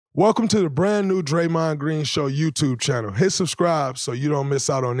Welcome to the brand new Draymond Green Show YouTube channel. Hit subscribe so you don't miss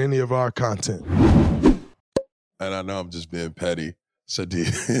out on any of our content. And I know I'm just being petty. So do you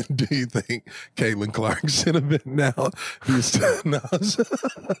think Caitlin Clark should have been now? No.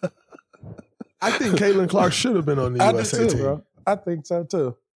 I think Caitlin Clark should have been on the USA team. Bro. I think so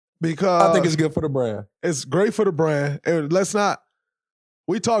too. Because I think it's good for the brand. It's great for the brand.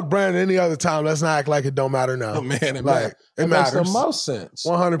 We talk brand any other time. Let's not act like it don't matter now. Oh, man, it matters. It makes the most sense.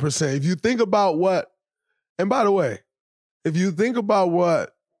 100%. If you think about what, and by the way, if you think about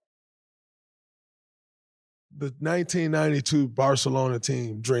what the 1992 Barcelona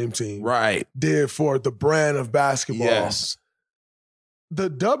team, Dream Team, did for the brand of basketball. Yes. The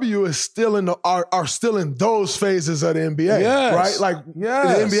W is still are still in those phases of the NBA, right? Like the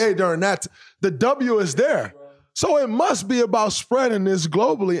NBA during that, the W is there. So it must be about spreading this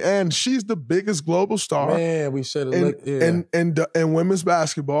globally, and she's the biggest global star. Man, we should have looked in women's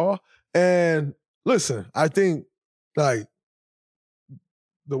basketball. And listen, I think like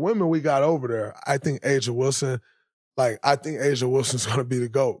the women we got over there, I think A'ja Wilson's gonna be the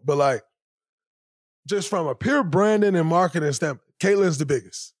GOAT. But like, just from a pure branding and marketing standpoint, Caitlin's the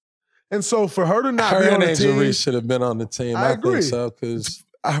biggest. And so for her to not be on the team, Reese should have been on the team. I agree. Think so, because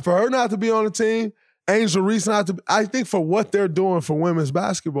for her not to be on the team. Angel Reese not to. I think for what they're doing for women's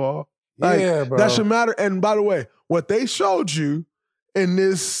basketball, bro. That should matter. And by the way, what they showed you in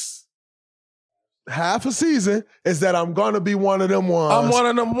this half a season is that I'm going to be one of them ones. I'm one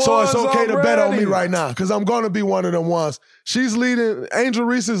of them ones. So it's okay to bet on me right now because I'm going to be one of them ones. She's leading. Angel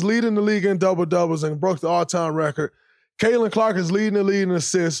Reese is leading the league in double-doubles and broke the all-time record. Caitlin Clark is leading the league in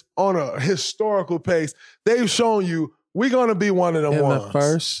assists on a historical pace. They've shown you we're going to be one of them ones. In the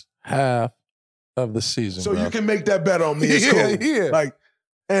first half of the season, so bro. You can make that bet on me. It's cool. Yeah. Like,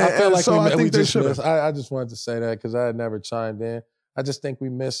 I feel like so I think we just missed. I just wanted to say that because I had never chimed in. I just think we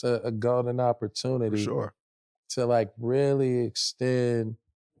missed a golden opportunity to like really extend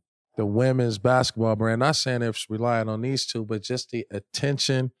the women's basketball brand. Not saying it's relying on these two, but just the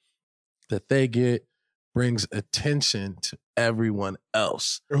attention that they get brings attention to everyone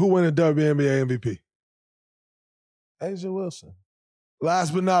else. Who won the WNBA MVP? A'ja Wilson.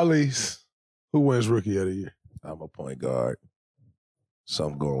 Last but not least, who wins Rookie of the Year? I'm a point guard, so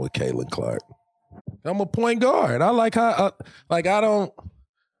I'm going with Caitlin Clark. I'm a point guard. I like how,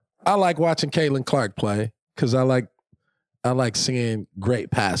 I like watching Caitlin Clark play because I like seeing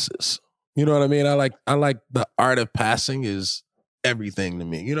great passes. You know what I mean? I like the art of passing is everything to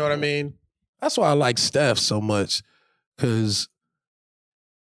me. You know what I mean? That's why I like Steph so much because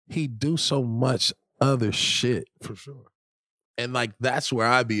he do so much other shit. For sure. And like that's where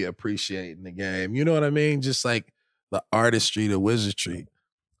I be appreciating the game. You know what I mean? Just like the artistry, the wizardry.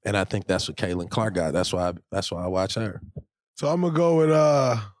 And I think that's what Caitlin Clark got. That's why I watch her. So I'm gonna go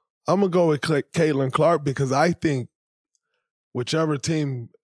with Caitlin Clark because I think whichever team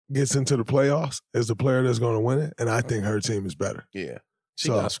gets into the playoffs is the player that's gonna win it. And I think her team is better. Yeah. She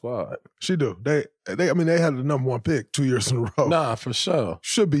got a squad. She do. They had the #1 pick 2 years in a row. Nah, for sure.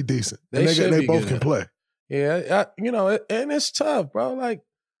 Should be decent. They both can play. Yeah, and it's tough, bro. Like,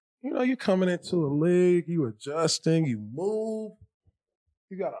 you coming into a league, you adjusting, you move,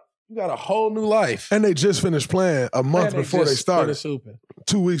 you got a whole new life. And they just finished playing a month before they started.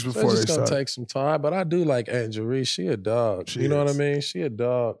 2 weeks before they started. It's gonna take some time, but I do like Angel Reese. She a dog. You know what I mean? She a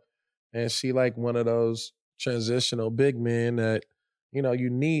dog, and she like one of those transitional big men that you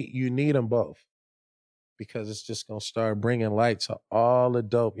need them both because it's just gonna start bringing light to all the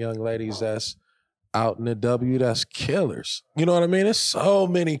dope young ladies that's out in the W that's killers. You know what I mean? There's so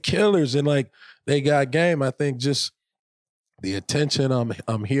many killers and like they got game. I think just the attention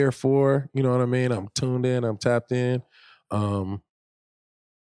I'm here for, you know what I mean? I'm tuned in, I'm tapped in. But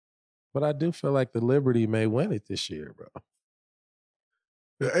I do feel like the Liberty may win it this year, bro.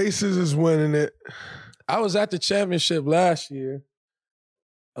 The Aces is winning it. I was at the championship last year,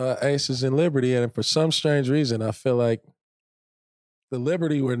 Aces and Liberty, and for some strange reason, I feel like the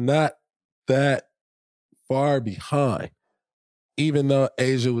Liberty were not that far behind. Even though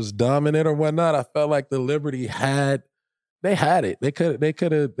A'ja was dominant or whatnot, I felt like the Liberty had it. They could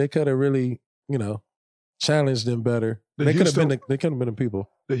have really, challenged them better. They could have been the people.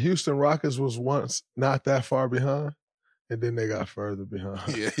 The Houston Rockets was once not that far behind, and then they got further behind.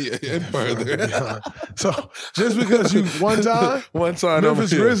 Yeah, further. So just because you one time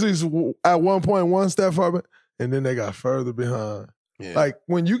Memphis Grizzlies at one point one step far behind, and then they got further behind. Yeah. Like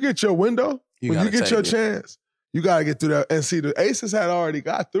when you get your window, when you get your chance, you got to get through that. And see, the Aces had already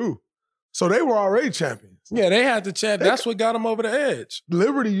got through. So they were already champions. Yeah, they had to check. That's what got them over the edge.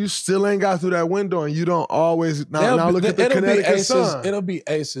 Liberty, you still ain't got through that window, and you don't always. Now look at the Connecticut Sun. It'll be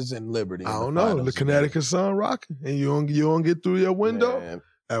Aces and Liberty. I don't know. The Connecticut Sun rocking, and you don't get through your window. Man.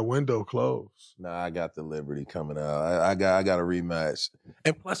 That window closed. Nah, I got the Liberty coming out. I got a rematch.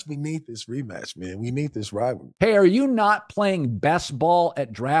 And plus, we need this rematch, man. We need this rivalry. Hey, are you not playing best ball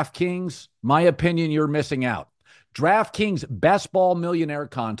at DraftKings? My opinion, you're missing out. DraftKings Best Ball Millionaire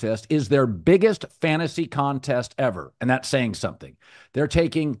Contest is their biggest fantasy contest ever, and that's saying something. They're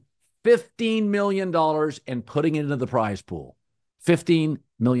taking $15 million and putting it into the prize pool. $15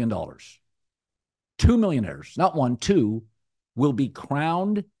 million. 2 millionaires, not one, 2, will be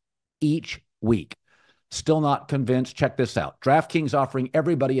crowned each week. Still not convinced? Check this out. DraftKings offering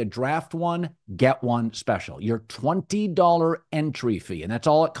everybody a draft one, get one special. Your $20 entry fee, and that's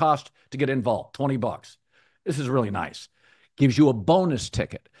all it costs to get involved, $20. This is really nice. Gives you a bonus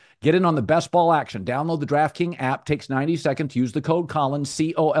ticket. Get in on the best ball action. Download the DraftKings app. Takes 90 seconds. Use the code Colin,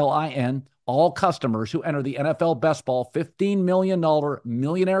 COLIN. All customers who enter the NFL Best Ball $15 million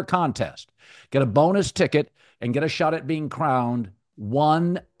millionaire contest get a bonus ticket and get a shot at being crowned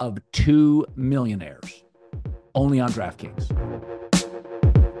one of 2 millionaires. Only on DraftKings.